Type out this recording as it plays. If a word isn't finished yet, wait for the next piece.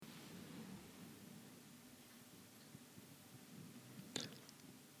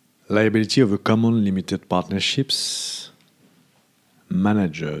Liability of a common limited partnerships,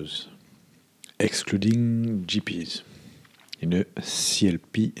 managers, excluding GPs, in a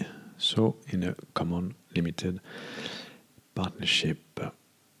CLP, so in a common limited partnership.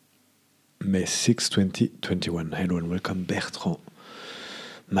 May 6, 2021. Hello and welcome, Bertrand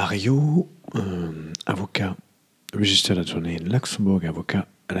Mario, avocat, registered attorney in Luxembourg, avocat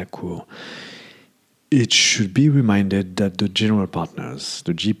à la Cour. It should be reminded that the general partners,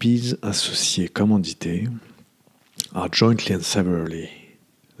 the GPs associés commandités, are jointly and severally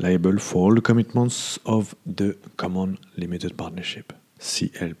liable for all the commitments of the Common Limited Partnership,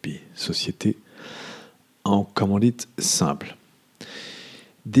 CLP, Société en commandite simple.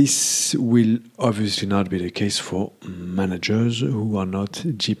 This will obviously not be the case for managers who are not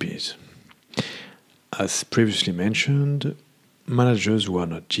GPs. As previously mentioned, managers who are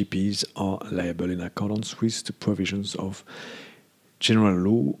not GPs are liable in accordance with the provisions of General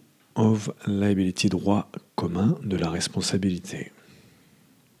Law of Liability droit commun de la responsabilité.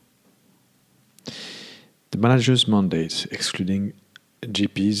 The manager's mandate, excluding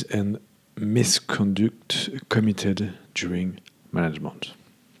GPs and misconduct committed during management.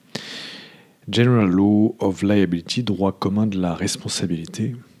 General Law of Liability droit commun de la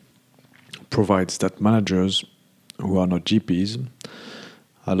responsabilité provides that managers who are not GPs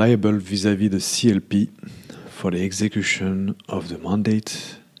are liable vis-à-vis the CLP for the execution of the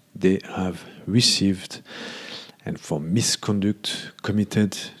mandate they have received and for misconduct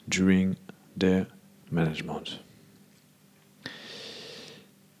committed during their management.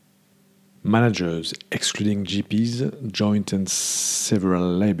 Managers, excluding GPs, joint and several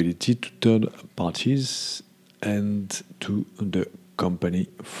liability to third parties and to the company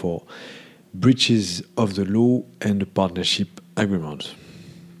for breaches of the law and the partnership agreement.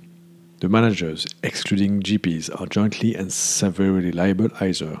 The managers, excluding GPs, are jointly and severally liable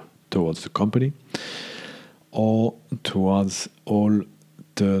either towards the company or towards all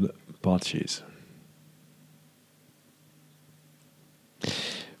third parties.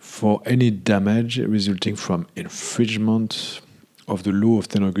 For any damage resulting from infringement of the law of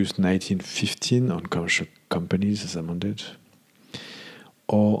 10 August 1915 on commercial companies as amended,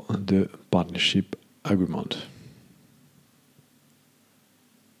 or the partnership agreement.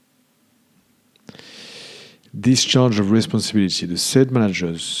 Discharge of responsibility. The said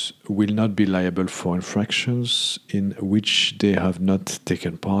managers will not be liable for infractions in which they have not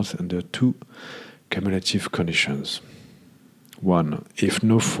taken part under two cumulative conditions. 1. If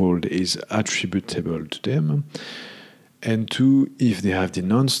no fault is attributable to them, and 2. If they have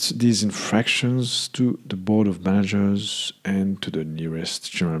denounced these infractions to the Board of Managers and to the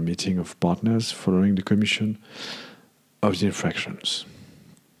nearest General Meeting of Partners following the commission of the infractions.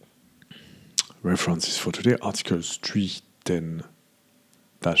 References for today, Articles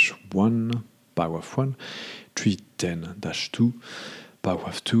 310-1, Paragraph 1, 310-2,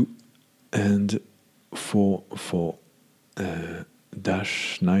 Paragraph 2, and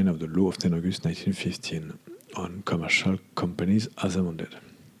 4.4-9 of the Law of 10 August 1915 on commercial companies as amended.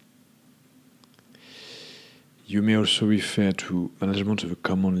 You may also refer to management of a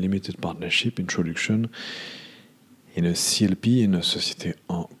common limited partnership introduction in a CLP, in a Société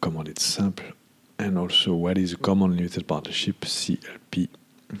en commandite simple, and also what is a common limited partnership, CLP,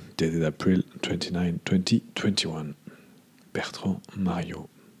 dated April 29, 2021. Bertrand Mario.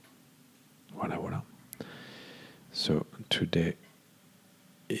 Voilà. So today,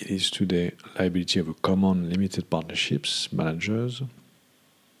 it is today liability of a common limited partnerships, managers,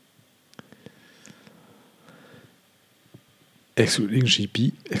 excluding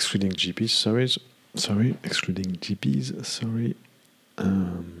GPs,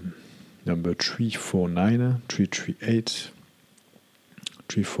 number 349,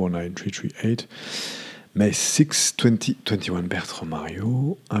 May 6, 2021. Bertrand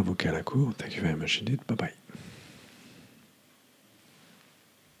Mario, avocat à la Cour. Thank you very much indeed. Bye-bye.